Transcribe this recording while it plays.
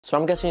So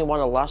I'm guessing you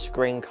want a lush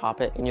green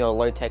carpet in your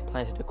low-tech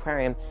planted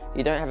aquarium.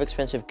 You don't have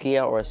expensive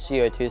gear or a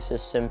CO2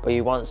 system, but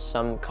you want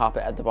some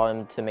carpet at the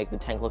bottom to make the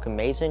tank look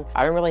amazing.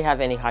 I don't really have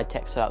any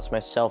high-tech setups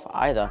myself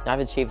either. I've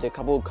achieved a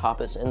couple of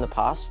carpets in the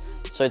past.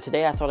 So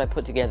today I thought I'd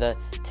put together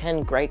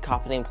 10 great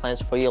carpeting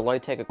plans for your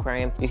low-tech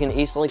aquarium. You can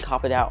easily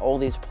carpet out all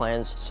these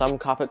plans, some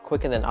carpet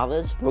quicker than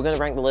others. We're going to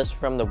rank the list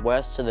from the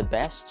worst to the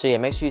best. So yeah,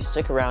 make sure you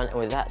stick around, and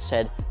with that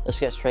said, let's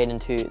get straight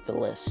into the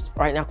list.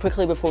 All right, now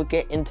quickly before we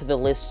get into the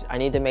list, I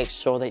need to make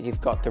sure that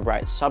you've got the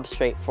right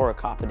substrate for a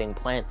carpeting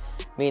plant,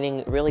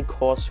 meaning really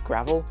coarse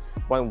gravel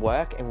won't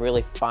work and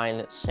really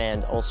fine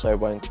sand also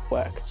won't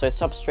work. So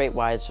substrate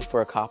wise for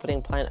a carpeting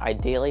plant,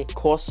 ideally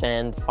coarse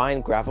sand,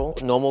 fine gravel,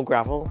 normal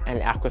gravel,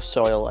 and aqua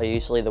soil are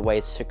usually the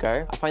ways to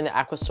go. I find that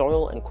aqua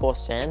soil and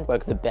coarse sand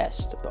work the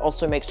best, but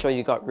also make sure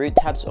you got root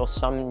tabs or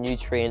some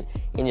nutrient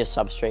in your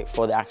substrate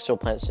for the actual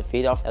plants to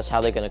feed off. That's how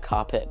they're going to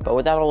carpet. But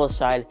with that all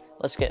aside,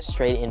 let's get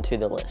straight into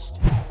the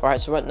list.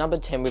 Alright, so at number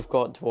 10, we've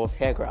got dwarf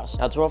hairgrass.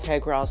 Now, dwarf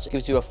hairgrass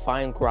gives you a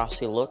fine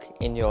grassy look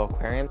in your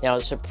aquarium. Now,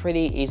 it's a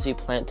pretty easy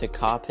plant to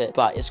carpet,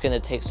 but it's going to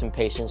take some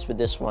patience with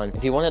this one.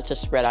 If you want it to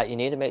spread out, you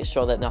need to make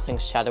sure that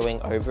nothing's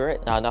shadowing over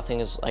it.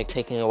 Nothing is like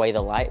taking away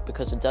the light,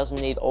 because it doesn't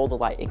need all the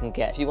light it can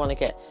get. If you want to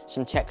get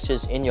some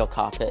textures in your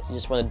carpet, you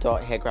just want to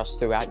dot hairgrass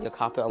throughout your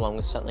carpet along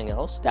with something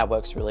else. That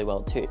works really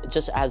well too. It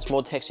just adds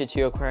more texture to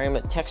your aquarium,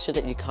 a texture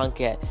that you can't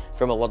get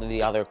from a lot of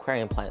the other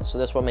aquarium plants. So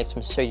that's what makes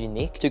them so unique.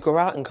 To grow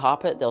out and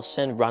carpet, they'll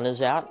send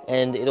runners out,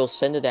 and it'll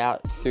send it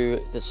out through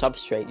the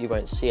substrate. You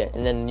won't see it,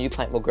 and then the new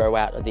plant will grow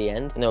out at the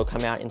end, and it'll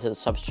come out into the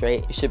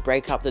substrate. You should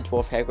break up the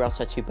dwarf hairgrass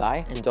that you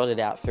buy and dot it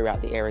out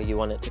throughout the area you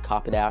want it to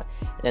carpet out,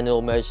 and then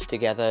it'll merge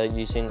together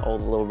using all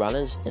the little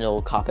runners, and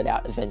it'll carpet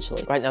out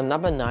eventually. Right, now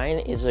number 9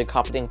 is a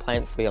carpeting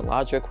plant for your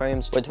larger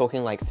aquariums. We're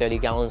talking like 30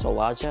 gallons or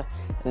larger,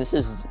 and this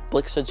is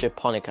Blixa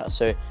japonica.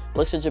 So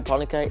Blixa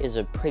japonica is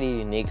a pretty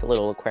unique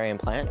little aquarium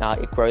plant.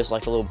 It grows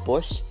like a little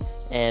bush,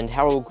 and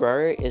how it'll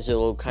grow is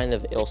it'll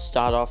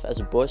start off as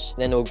a bush,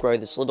 then it'll grow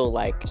this little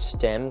like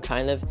stem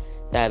kind of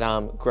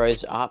that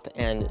grows up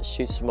and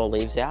shoots some more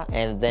leaves out,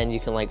 and then you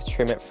can like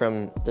trim it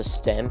from the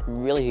stem.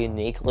 Really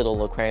unique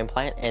little aquarium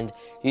plant, and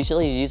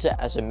usually you use it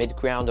as a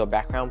mid-ground or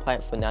background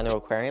plant for nano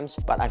aquariums,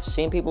 but I've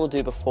seen people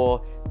do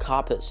before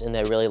carpets in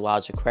their really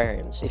large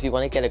aquariums. If you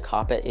want to get a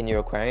carpet in your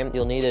aquarium,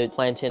 you'll need to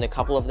plant in a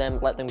couple of them,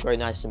 let them grow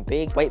nice and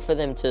big, wait for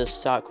them to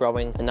start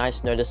growing a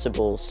nice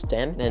noticeable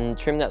stem, then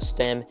trim that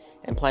stem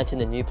and plant in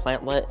a new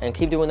plantlet, and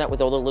keep doing that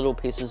with all the little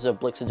pieces of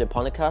Blixa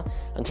japonica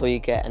until you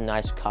get a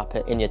nice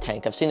carpet in your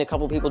tank. I've seen a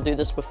couple people do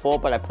this before,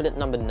 but I put it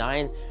number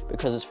 9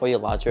 because it's for your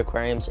larger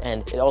aquariums,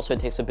 and it also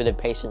takes a bit of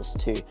patience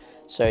too.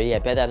 So yeah,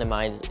 bear that in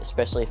mind,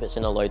 especially if it's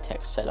in a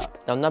low-tech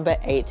setup. Now number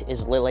 8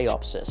 is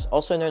Liliopsis,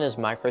 also known as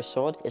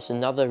microsword. It's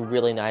another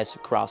really nice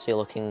grassy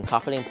looking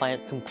carpeting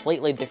plant,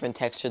 completely different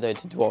texture though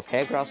to dwarf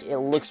hairgrass. It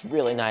looks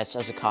really nice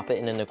as a carpet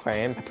in an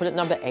aquarium. I put it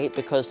number 8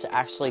 because to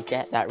actually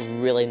get that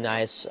really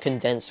nice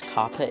condensed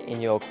carpet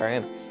in your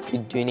aquarium, you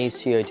do need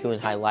CO2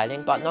 and high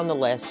lighting, but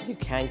nonetheless, you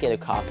can get a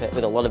carpet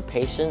with a lot of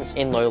patience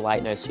in low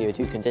light, no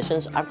CO2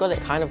 conditions. I've got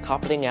it kind of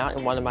carpeting out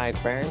in one of my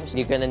aquariums.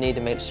 You're gonna need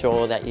to make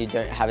sure that you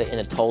don't have it in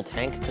a tall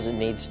tank because it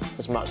needs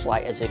as much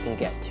light as it can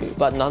get to.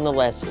 But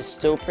nonetheless, it's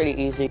still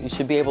pretty easy. You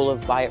should be able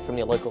to buy it from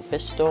your local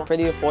fish store.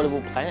 Pretty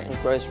affordable plant and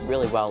grows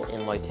really well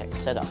in low-tech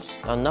setups.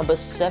 Now number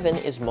 7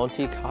 is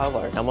Monte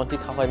Carlo. Now Monte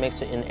Carlo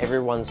makes it in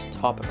everyone's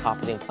top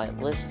carpeting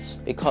plant lists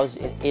because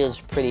it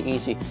is pretty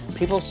easy.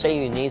 People say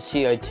you need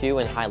CO2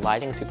 and high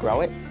lighting to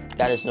grow it.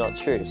 That is not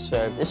true.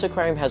 So this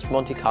aquarium has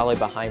Monte Carlo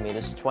behind me.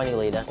 This is 20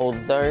 litre.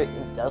 Although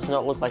it does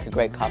not look like a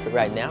great carpet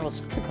right now, it's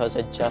because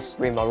I just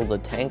remodeled the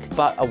tank.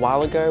 But a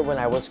while ago when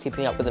I was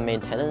keeping up with the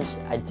maintenance,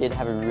 I did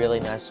have a really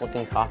nice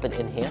looking carpet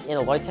in here. In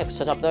a low-tech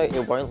setup though,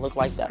 it won't look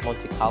like that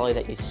Monte Carlo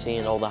that you see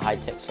in all the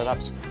high-tech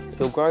setups.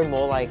 It'll grow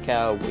more like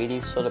a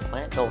weedy sort of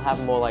plant. It'll have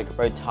more like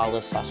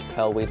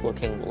rotala/pearlweed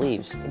looking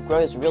leaves. It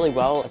grows really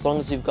well as long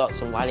as you've got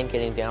some lighting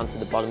getting down to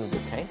the bottom of the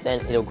tank,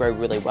 then it'll grow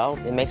really well.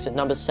 It makes it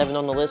number 7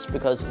 on the list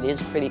because it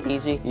is pretty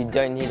easy. You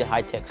don't need a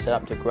high-tech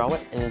setup to grow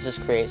it, and it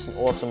just creates an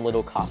awesome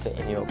little carpet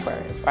in your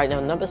aquarium. Right,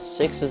 now number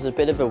 6 is a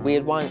bit of a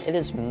weird one. It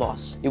is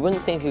moss. You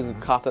wouldn't think you could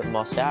carpet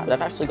moss out, but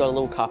I've actually got a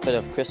little carpet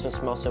of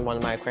Christmas moss in one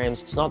of my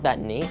aquariums. It's not that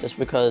neat just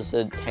because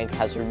the tank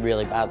has a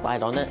really bad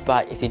light on it,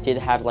 but if you did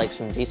have like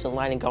some decent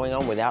lighting going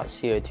on without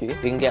CO2, you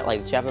can get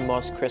like Java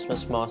moss,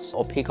 Christmas moss,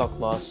 or peacock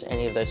moss,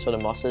 any of those sort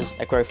of mosses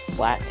that grow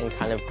flat and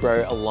kind of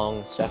grow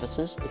along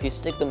surfaces. If you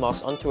stick the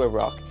moss onto a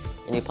rock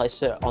and you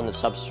place it on the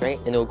substrate,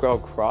 and it'll grow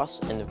across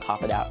and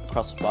carpet out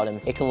across the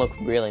bottom. It can look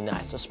really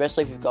nice,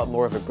 especially if you've got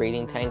more of a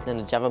breeding tank. Then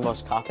the Java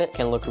moss carpet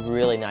can look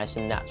really nice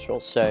and natural.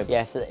 So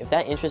yeah, if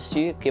that interests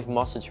you, give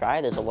moss a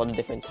try. There's a lot of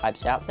different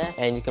types out there,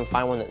 and you can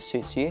find one that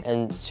suits you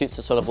and suits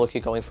the sort of look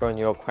you're going for in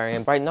your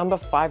aquarium. Right, number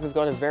 5, we've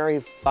got a very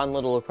fun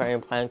little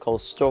aquarium plant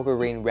called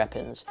Stalkerine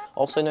repens,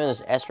 also known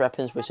as S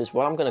repens, which is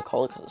what I'm going to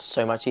call it because it's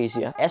so much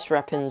easier. S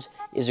repens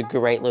is a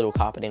great little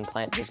carpeting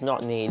plant. It does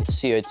not need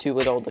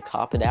CO2 at all to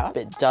carpet out,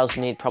 but it does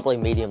does need probably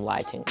medium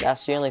lighting.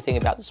 That's the only thing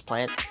about this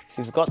plant. If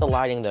you've got the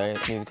lighting though,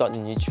 and you've got the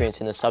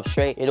nutrients in the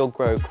substrate, it'll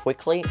grow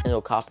quickly and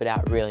it'll carpet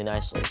out really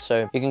nicely.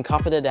 So you can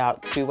carpet it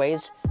out two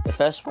ways. The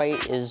first way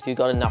is if you've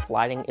got enough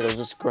lighting, it'll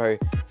just grow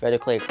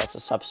vertically across the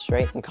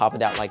substrate and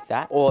carpet out like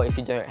that. Or if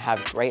you don't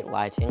have great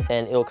lighting,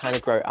 then it'll kind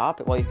of grow up.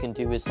 And what you can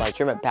do is like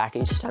trim it back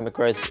each time it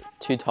grows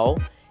too tall,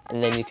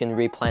 and then you can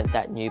replant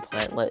that new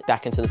plantlet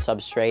back into the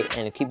substrate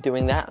and keep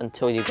doing that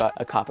until you've got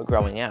a carpet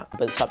growing out.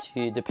 But it's up to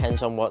you,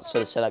 depends on what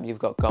sort of setup you've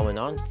got going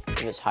on,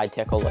 if it's high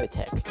tech or low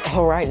tech.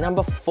 All right,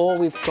 number 4,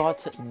 we've got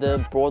the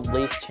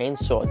broadleaf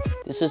chainsword.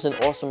 This is an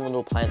awesome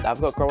little plant that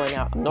I've got growing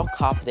out. I'm not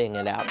carpeting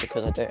it out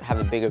because I don't have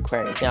a big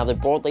aquarium. Now the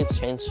broadleaf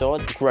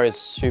chainsword grows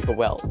super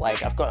well.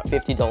 Like I've got a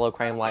 $50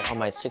 aquarium light on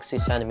my 60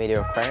 centimeter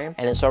aquarium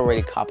and it's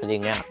already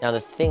carpeting out. Now the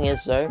thing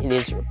is though, it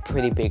is a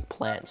pretty big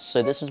plant.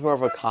 So this is more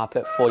of a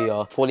carpet for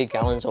your 40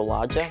 gallons or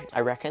larger, I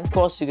reckon. Of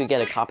course, you could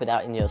get a carpet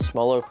out in your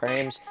smaller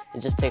aquariums.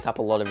 It just take up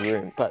a lot of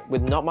room. But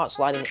with not much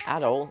lighting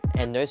at all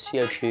and no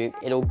CO2,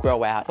 it'll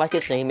grow out. Like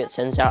its name, it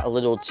sends out a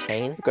little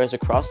chain. It goes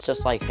across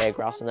just like hair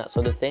grass and that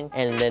sort of thing.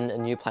 And then a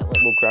new plantlet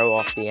will grow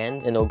off the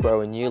end and it'll grow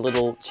a new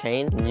little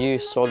chain. A new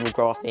sword will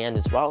grow off the end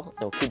as well.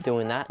 It'll keep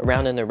doing that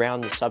around and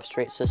around the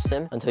substrate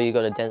system until you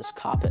got a dense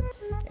carpet.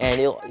 And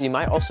you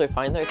might also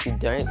find though, if you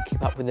don't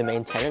keep up with the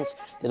maintenance,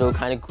 that it'll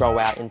kind of grow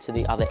out into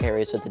the other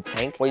areas of the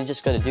tank. What you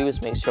just got to do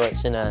is make sure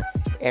it's in a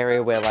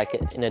area where like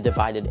in a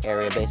divided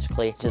area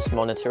basically. Just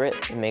monitor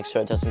it and make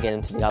sure it doesn't get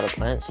into the other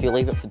plants. If you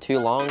leave it for too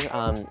long,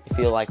 if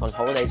you're like on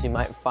holidays, you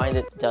might find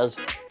it does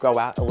grow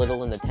out a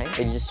little in the tank,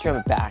 but you just trim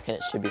it back and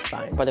it should be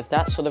fine. But if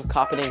that sort of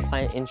carpeting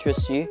plant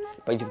interests you,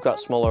 but you've got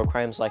smaller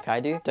aquariums like I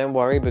do, don't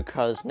worry,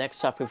 because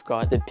next up we've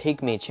got the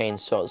pygmy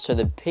chainsword. So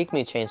the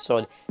pygmy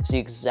chainsword is the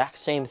exact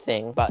same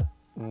thing, but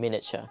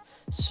miniature.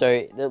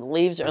 So the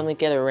leaves only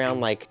get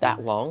around like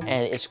that long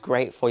and it's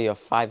great for your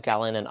 5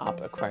 gallon and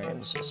up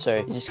aquariums. So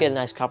you just get a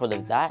nice carpet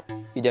of that.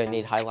 You don't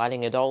need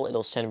highlighting at all.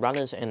 It'll send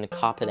runners and the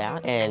carpet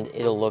out and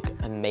it'll look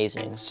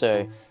amazing.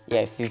 So yeah,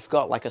 if you've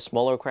got like a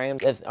smaller aquarium,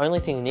 the only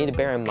thing you need to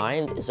bear in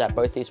mind is that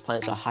both these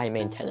plants are high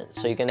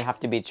maintenance. So you're going to have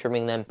to be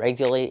trimming them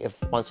regularly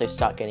once they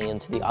start getting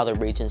into the other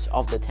regions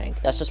of the tank.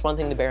 That's just one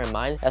thing to bear in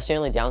mind. That's the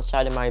only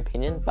downside in my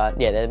opinion, but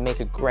yeah, they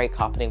make a great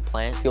carpeting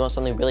plant. If you want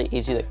something really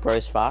easy that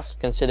grows fast,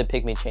 consider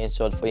pygmy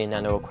chainsword for your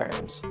nano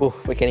aquariums. Ooh,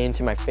 we're getting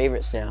into my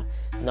favorites now.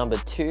 Number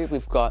 2,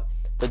 we've got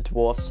the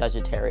dwarf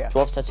Sagittaria.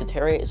 Dwarf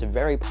Sagittaria is a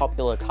very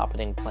popular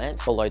carpeting plant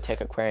for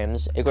low-tech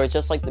aquariums. It grows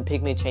just like the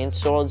pygmy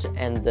chainswords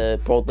and the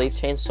broadleaf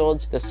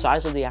chainswords. The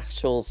size of the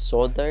actual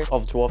sword though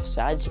of dwarf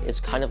Sag is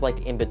kind of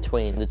like in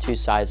between the two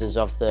sizes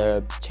of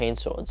the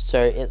chainswords.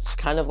 So it's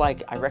kind of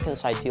like, I reckon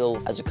it's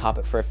ideal as a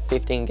carpet for a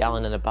 15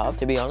 gallon and above.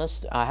 To be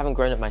honest, I haven't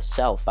grown it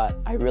myself, but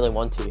I really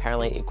want to.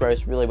 Apparently it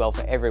grows really well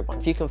for everyone.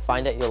 If you can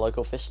find it at your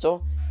local fish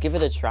store, give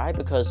it a try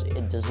because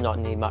it does not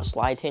need much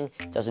lighting,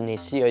 it doesn't need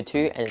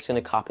CO2, and it's going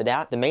to carpet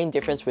out. The main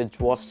difference with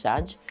dwarf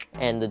Sag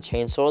and the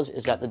chainswords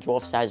is that the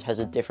dwarf Sag has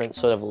a different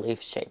sort of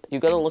leaf shape.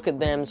 You've got to look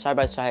at them side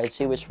by side,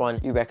 see which one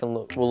you reckon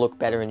will look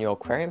better in your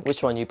aquarium,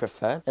 which one you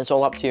prefer. And it's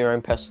all up to your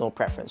own personal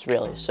preference,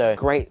 really. So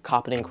great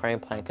carpeting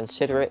aquarium plant,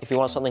 consider it. If you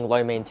want something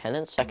low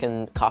maintenance, that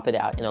can carpet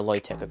out in a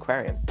low-tech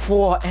aquarium.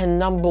 And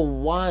number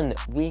 1,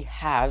 we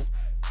have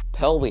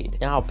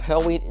pearlweed. Now,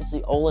 pearlweed is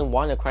the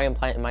all-in-one aquarium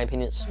plant. In my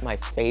opinion, it's my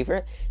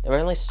favorite. I've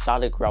only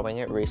started growing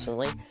it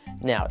recently.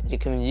 Now, you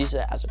can use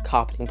it as a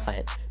carpeting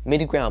plant,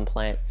 mid-ground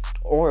plant,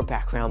 or a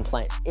background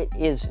plant. It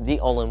is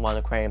the all-in-one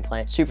aquarium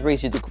plant. Super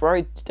easy to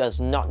grow,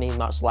 does not need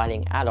much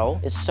lighting at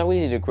all. It's so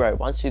easy to grow.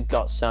 Once you've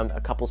got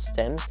a couple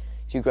stems,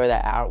 if you grow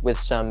that out with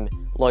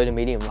some low to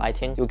medium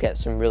lighting, you'll get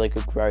some really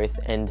good growth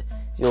and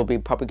you'll be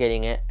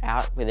propagating it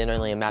out within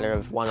only a matter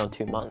of 1 or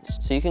 2 months.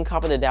 So you can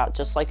carpet it out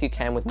just like you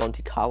can with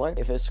Monte Carlo.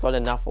 If it's got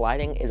enough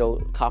lighting, it'll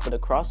carpet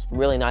across.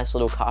 Really nice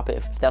little carpet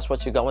if that's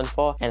what you're going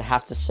for. And I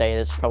have to say,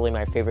 it's probably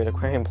my favorite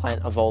aquarium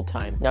plant of all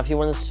time. Now, if you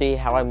want to see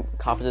how I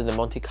carpeted the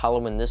Monte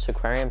Carlo in this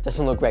aquarium, it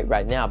doesn't look great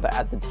right now, but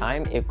at the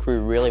time, it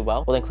grew really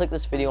well. Well, then click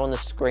this video on the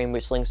screen,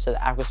 which links to the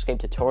aquascape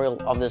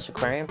tutorial of this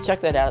aquarium. Check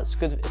that out. It's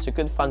good. It's a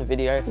good, fun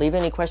video. Leave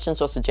any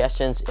questions or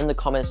suggestions in the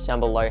comments down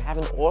below. Have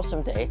an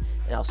awesome day,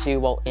 and I'll see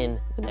you all in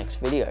the next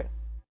video.